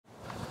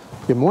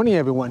Good morning,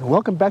 everyone.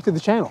 Welcome back to the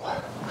channel.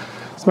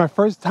 It's my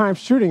first time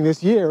shooting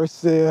this year. It's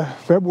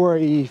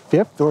February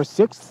 5th or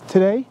 6th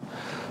today,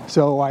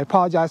 so I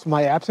apologize for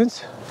my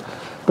absence.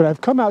 But I've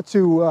come out to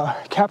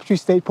Captree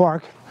State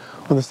Park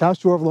on the south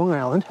shore of Long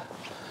Island,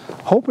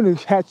 hoping to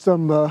catch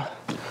some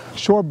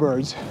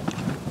shorebirds,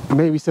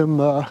 maybe some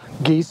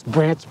geese,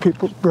 brants,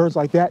 birds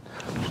like that,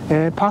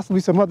 and possibly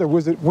some other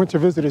winter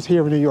visitors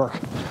here in New York.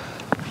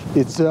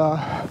 It's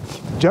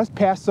just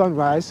past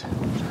sunrise,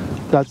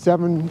 about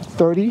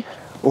 7:30,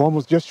 or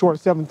almost just short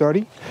of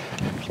 7:30,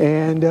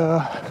 and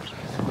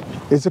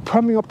it's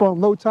coming up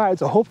on low tide,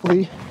 so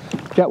hopefully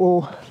that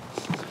will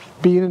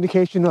be an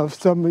indication of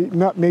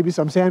maybe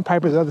some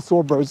sandpipers and other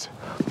shorebirds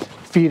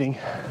feeding.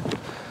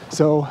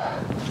 So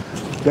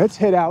let's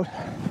head out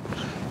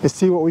and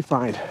see what we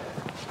find.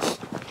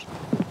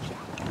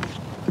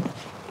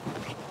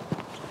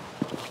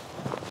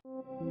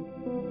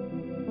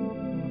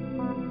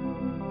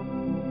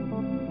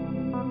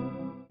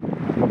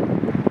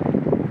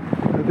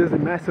 There's a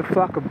massive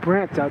flock of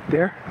brants out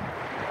there.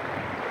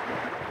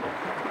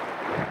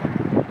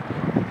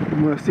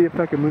 I'm going to see if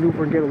I can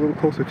maneuver and get a little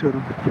closer to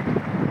them.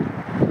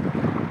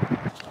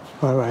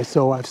 Alright,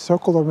 so I've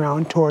circled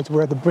around towards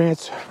where the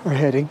brants are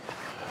heading.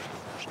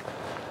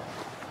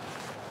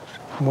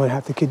 I'm going to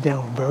have to get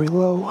down very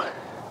low,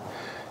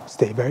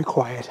 stay very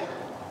quiet,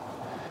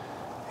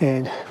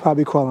 and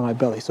probably crawl on my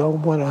belly. So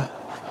I'm going to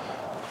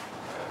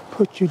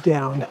put you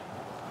down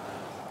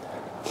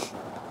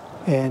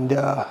and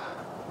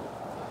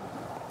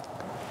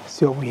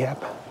see what we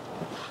have.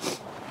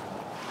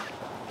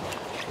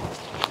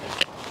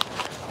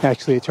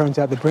 Actually, it turns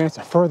out the brants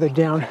are further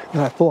down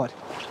than I thought.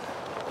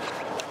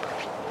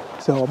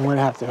 So I'm going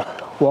to have to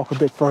walk a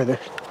bit further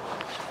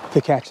to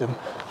catch them.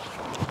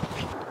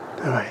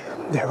 All right,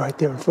 they're right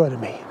there in front of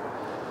me.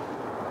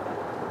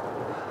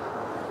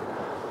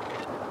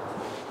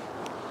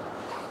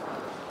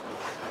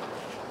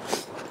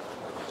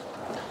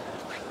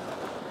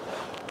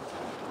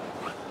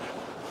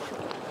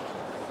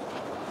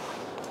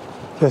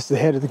 That's the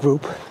head of the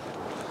group.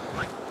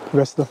 The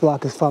rest of the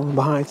flock is following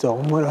behind, so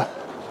I'm gonna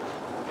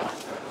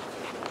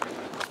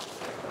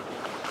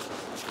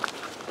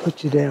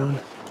put you down.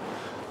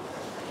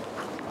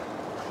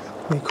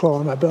 Let me crawl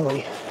on my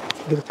belly,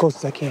 get as close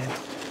as I can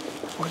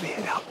before they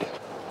head out.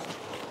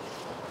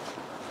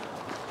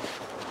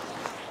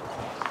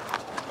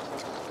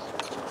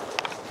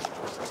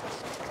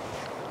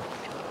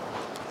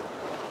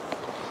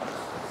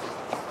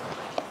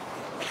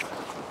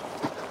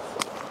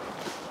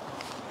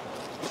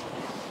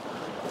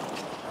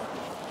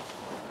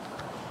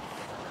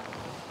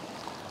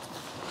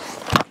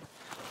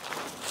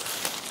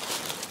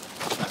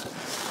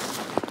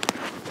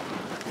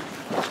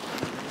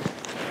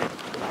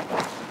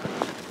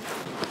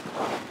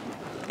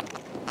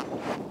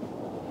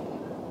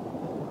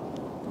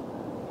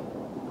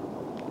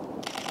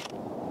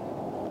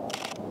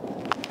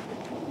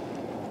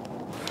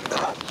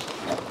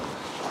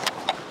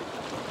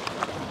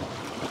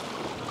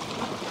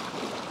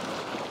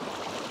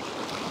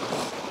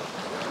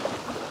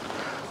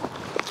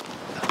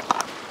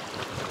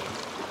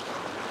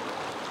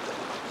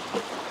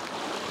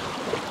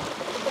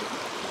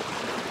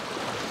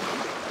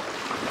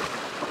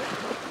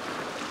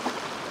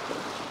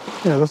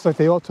 Yeah, looks like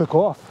they all took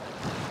off.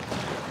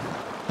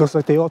 Looks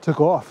like they all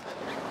took off.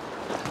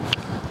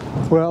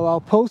 Well,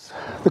 I'll post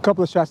the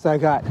couple of shots that I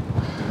got,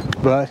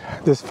 but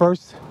this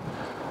first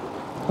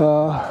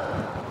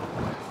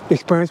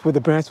experience with the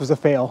brants was a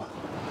fail.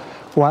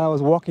 While I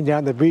was walking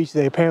down the beach,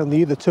 they apparently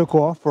either took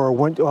off or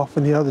went off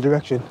in the other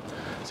direction.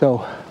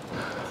 So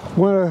I'm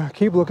gonna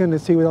keep looking to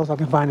see what else I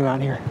can find around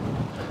here.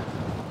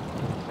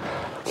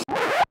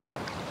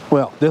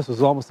 Well, this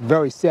was almost a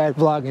very sad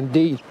vlog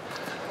indeed.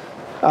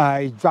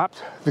 I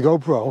dropped the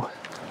GoPro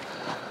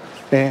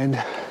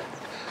and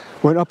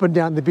went up and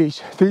down the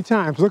beach 3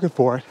 times looking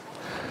for it,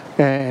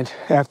 and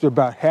after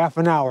about half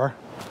an hour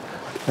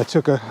I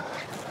took a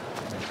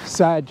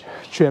side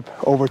trip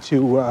over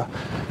to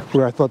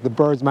where I thought the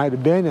birds might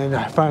have been, and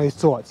I finally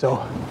saw it.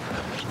 So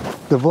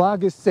the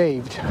vlog is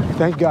saved,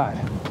 thank God.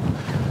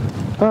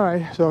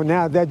 Alright, so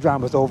now that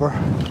drama's over,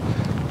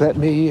 let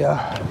me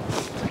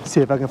see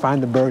if I can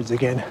find the birds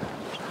again.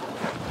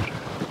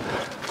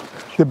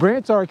 The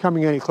brants aren't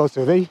coming any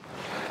closer. They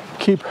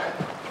keep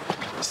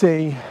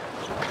staying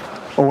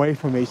away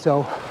from me.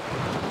 So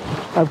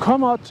I've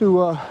come out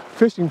to a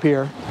fishing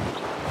pier,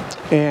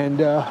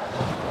 and I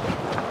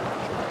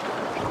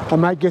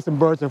might get some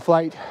birds in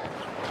flight,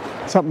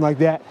 something like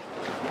that.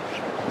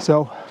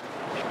 So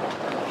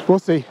we'll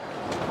see.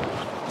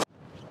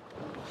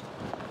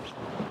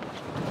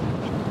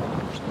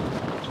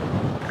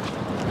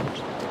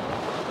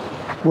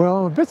 Well,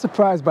 I'm a bit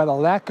surprised by the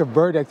lack of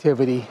bird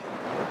activity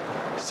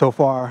so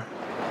far.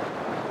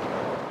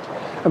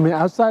 I mean,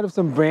 outside of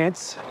some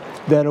brants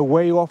that are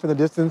way off in the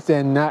distance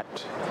and not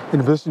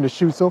in a position to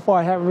shoot, so far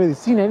I haven't really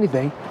seen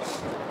anything.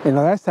 And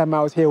the last time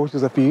I was here, which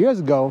was a few years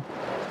ago,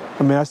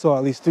 I mean, I saw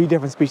at least 3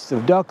 different species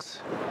of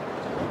ducks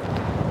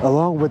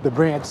along with the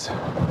brants.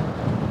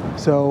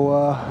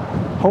 So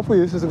Hopefully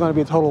this isn't going to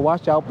be a total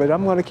washout, but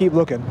I'm going to keep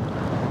looking.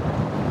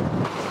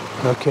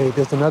 Okay,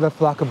 there's another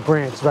flock of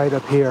brants right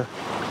up here.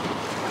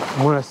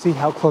 I want to see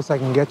how close I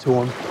can get to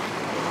them.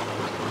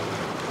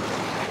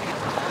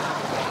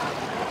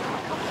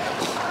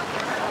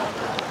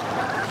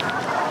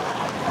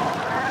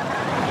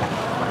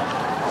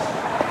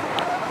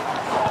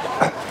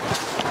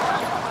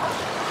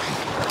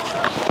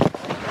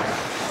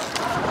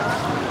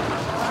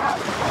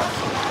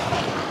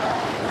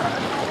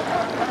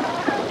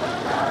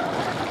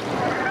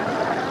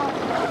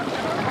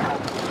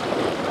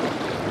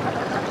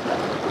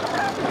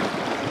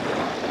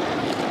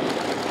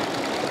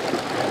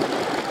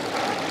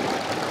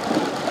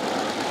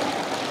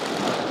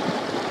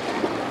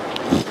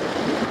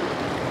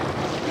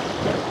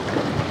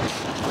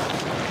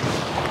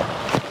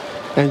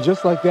 And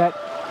just like that,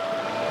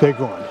 they're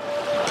gone.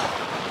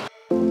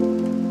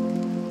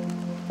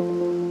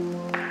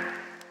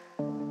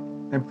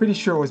 I'm pretty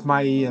sure it was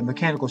my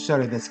mechanical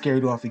shutter that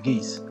scared off the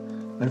geese.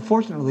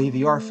 Unfortunately,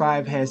 the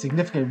R5 has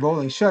significant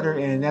rolling shutter,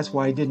 and that's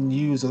why I didn't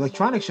use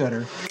electronic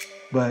shutter,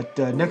 but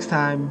next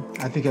time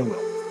I think I will.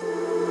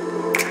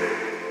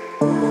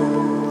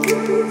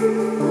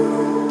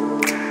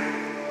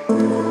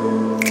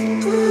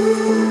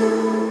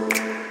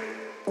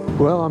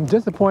 Well, I'm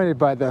disappointed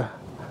by the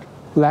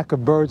lack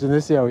of birds in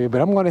this area, but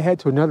I'm going to head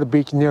to another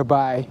beach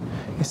nearby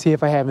and see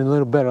if I have a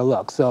little better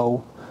luck.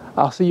 So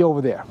I'll see you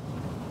over there.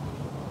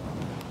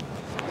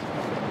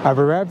 I've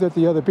arrived at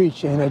the other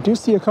beach, and I do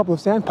see a couple of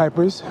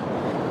sandpipers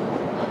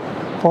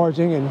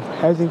foraging and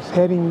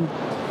heading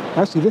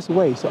actually this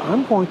way. So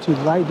I'm going to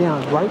lie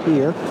down right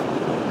here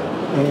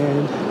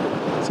and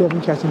see if I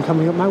can catch them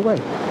coming up my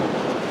way.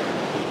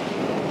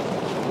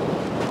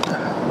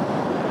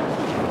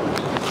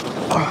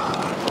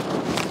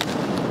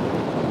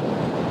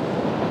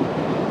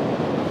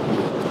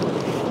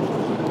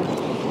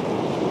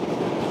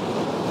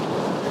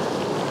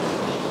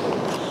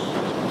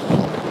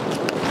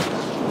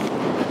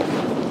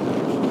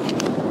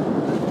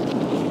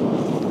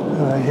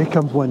 Here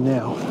comes one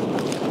now.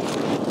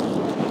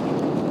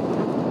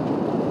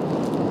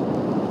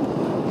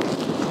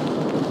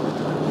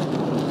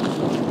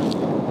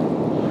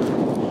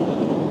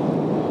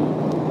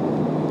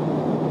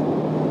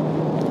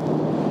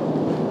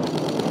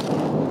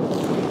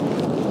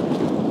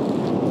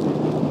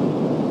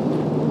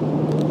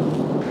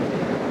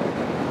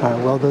 All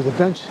right, well, there's a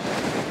bench.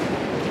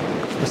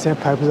 The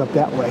sandpiper's up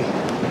that way.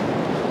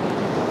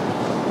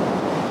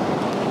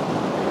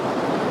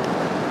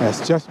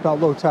 It's just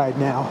about low tide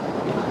now.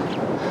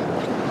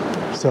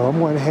 So I'm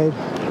going to head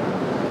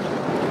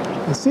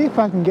and see if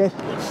I can get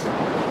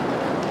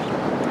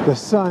the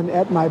sun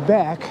at my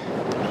back,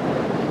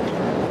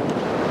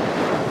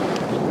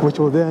 which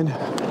will then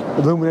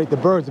illuminate the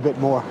birds a bit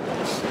more.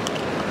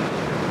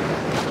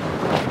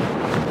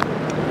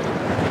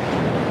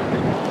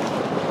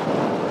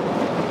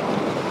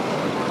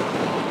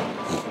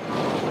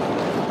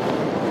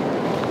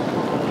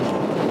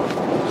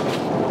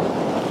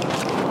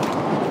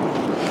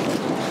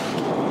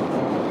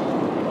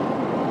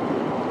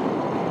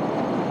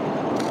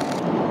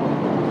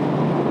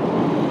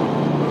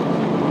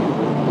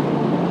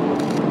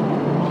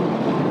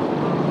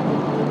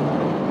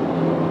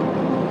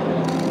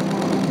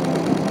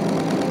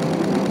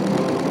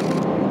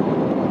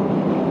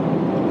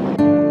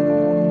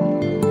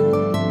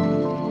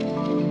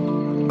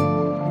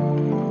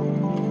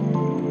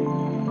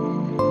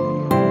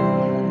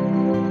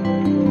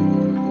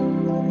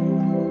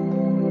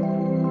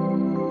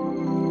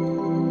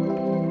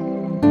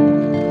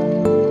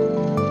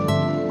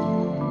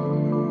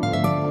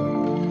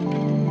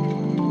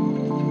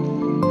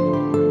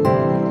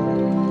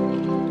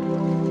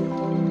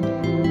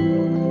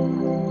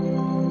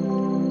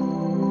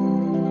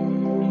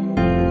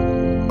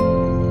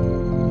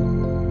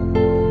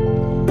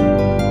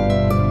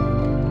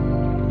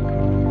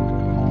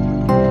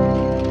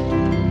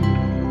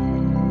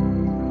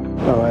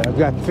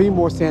 I've got 3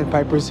 more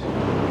sandpipers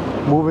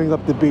moving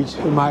up the beach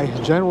in my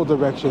general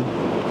direction.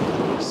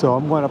 So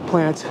I'm going to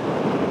plant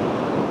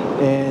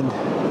and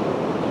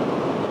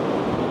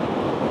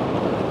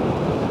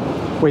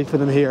wait for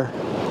them here.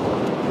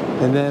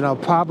 And then I'll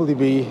probably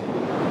be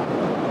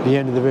the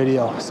end of the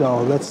video.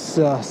 So let's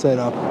set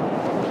up.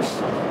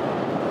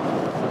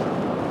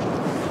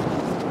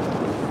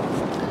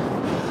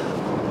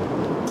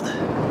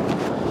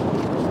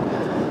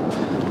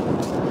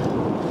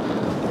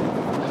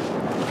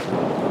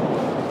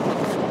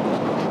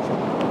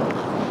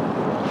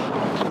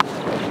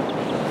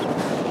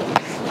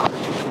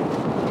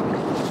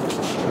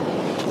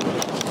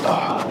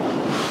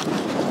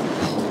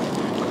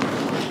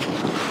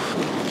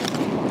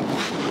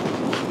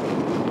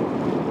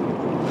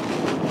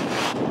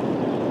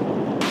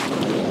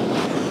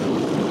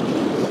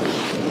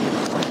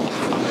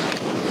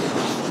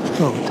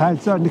 Oh,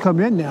 tide's starting to come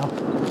in now.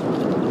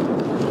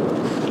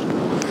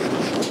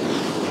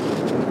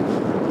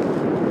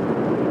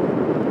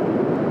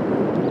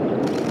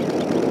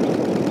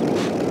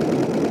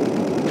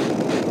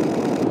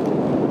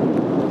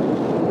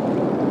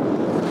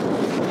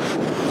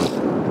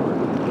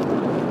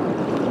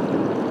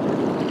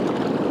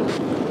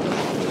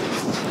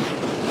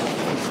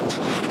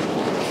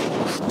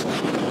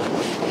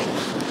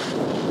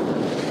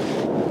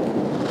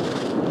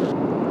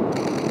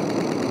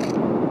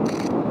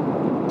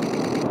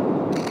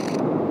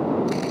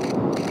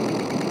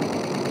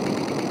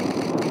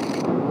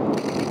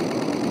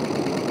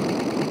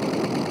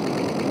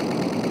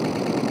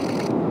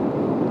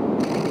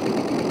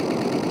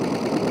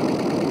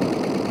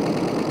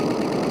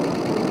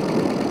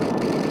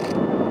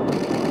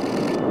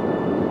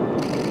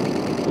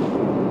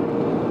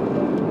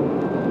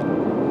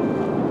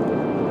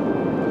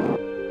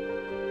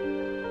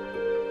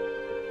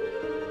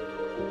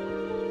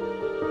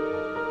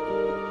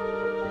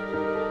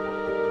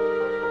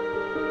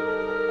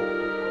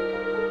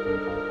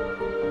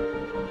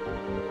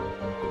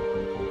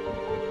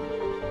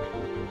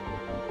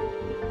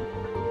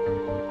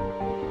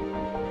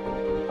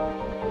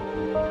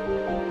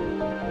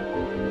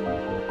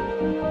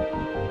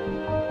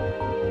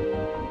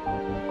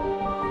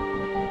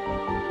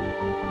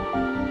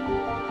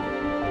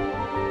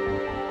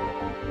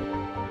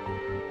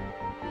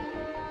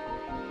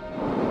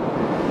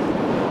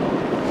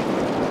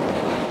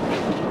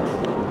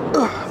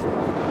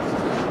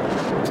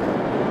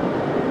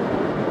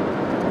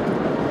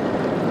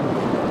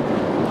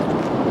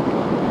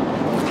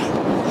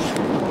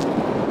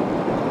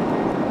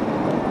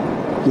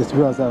 Just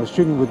realized I was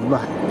shooting with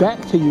my back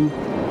to you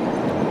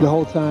the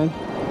whole time.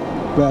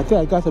 But I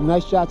think I got some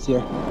nice shots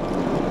here.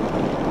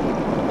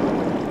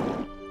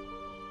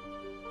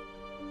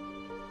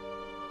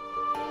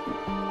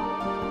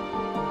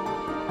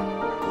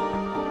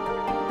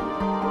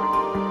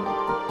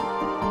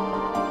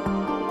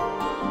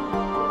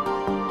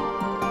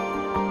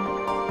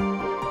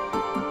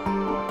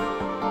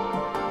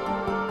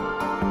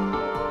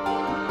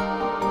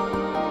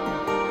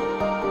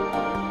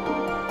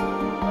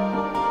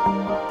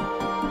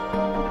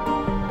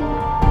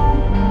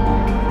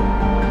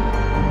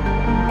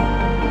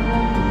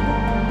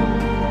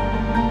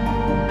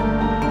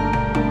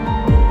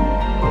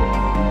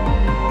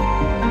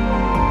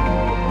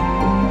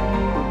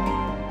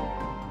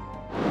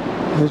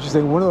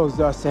 Interesting. One of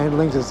those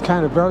sandlings is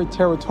kind of very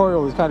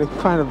territorial. He's kind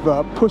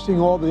of pushing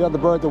all the other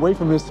birds away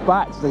from his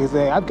spot. So they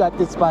say, "I've got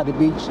this spot at the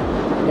beach,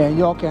 and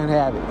y'all can't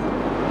have it."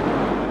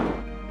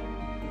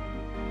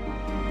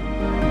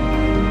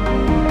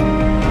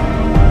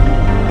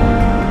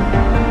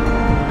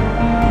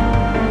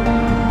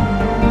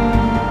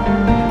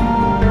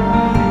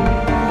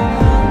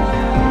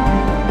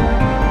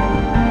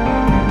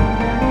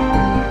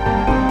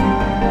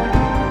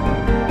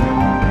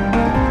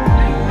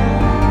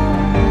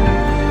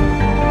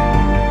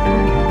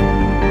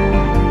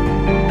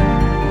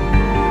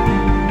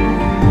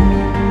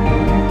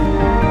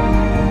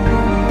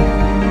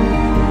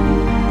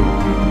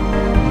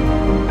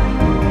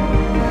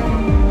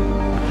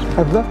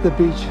 I've left the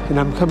beach and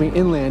I'm coming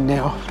inland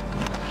now.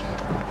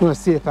 I'm going to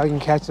see if I can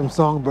catch some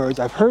songbirds.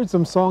 I've heard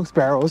some song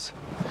sparrows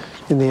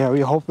in the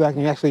area. Hopefully I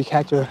can actually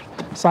catch a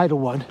sight of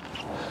one.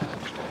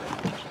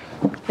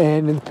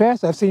 And in the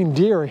past I've seen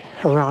deer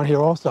around here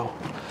also.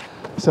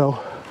 So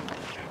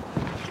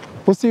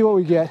we'll see what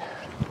we get.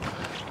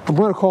 I'm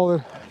going to call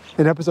it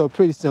an episode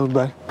pretty soon,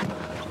 but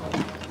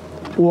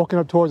walking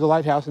up towards the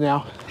lighthouse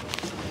now.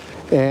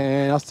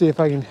 And I'll see if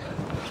I can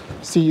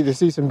either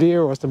see some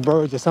deer or some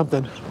birds or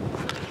something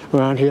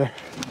around here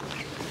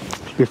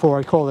before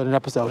I call it an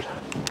episode.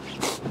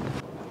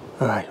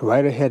 All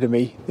right ahead of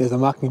me, there's a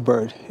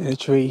mockingbird in a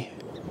tree.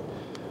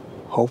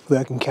 Hopefully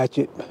I can catch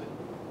it.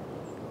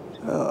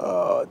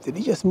 Did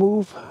he just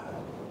move?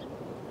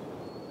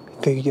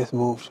 I think he just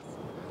moved.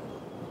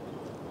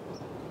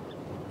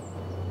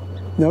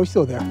 No, he's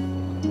still there.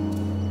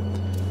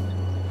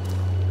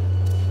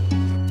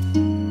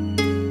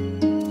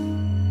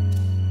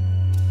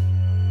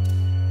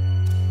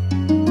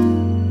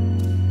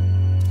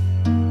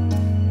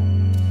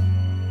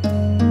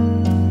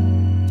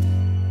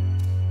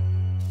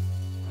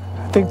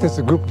 I think there's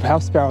a group of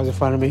house sparrows in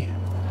front of me.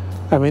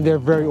 I mean, they're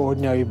very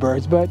ordinary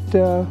birds, but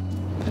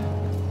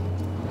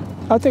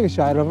I'll take a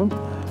shot of them.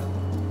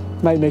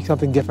 Might make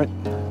something different.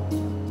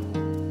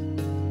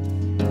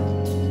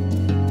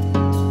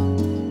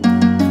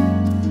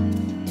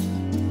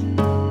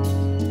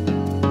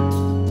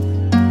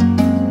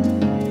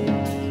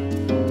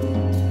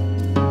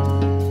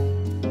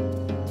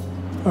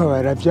 All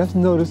right, I've just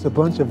noticed a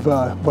bunch of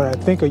what I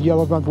think are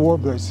yellow-rumped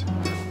warblers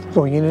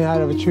going in and out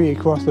of a tree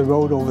across the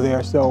road over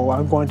there. So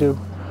I'm going to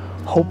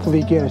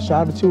hopefully get a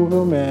shot or two of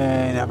them,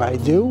 and if I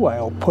do,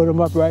 I'll put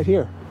them up right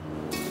here.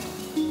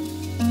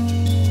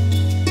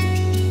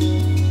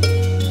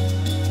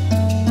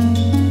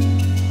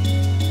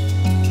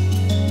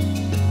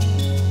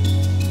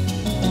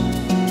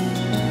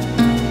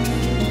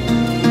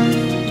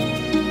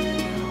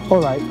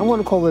 All right, I'm going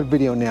to call it a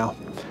video now.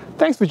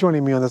 Thanks for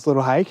joining me on this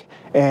little hike,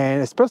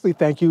 and especially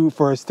thank you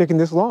for sticking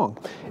this long.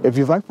 If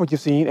you like what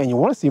you've seen and you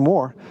want to see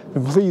more,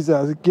 then please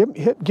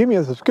give me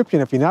a subscription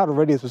if you're not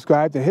already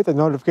subscribed, and hit the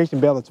notification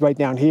bell that's right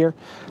down here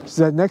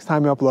so that next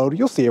time I upload,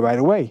 you'll see it right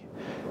away.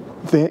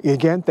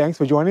 Again, thanks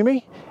for joining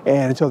me,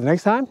 and until the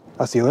next time,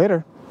 I'll see you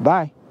later.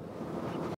 Bye.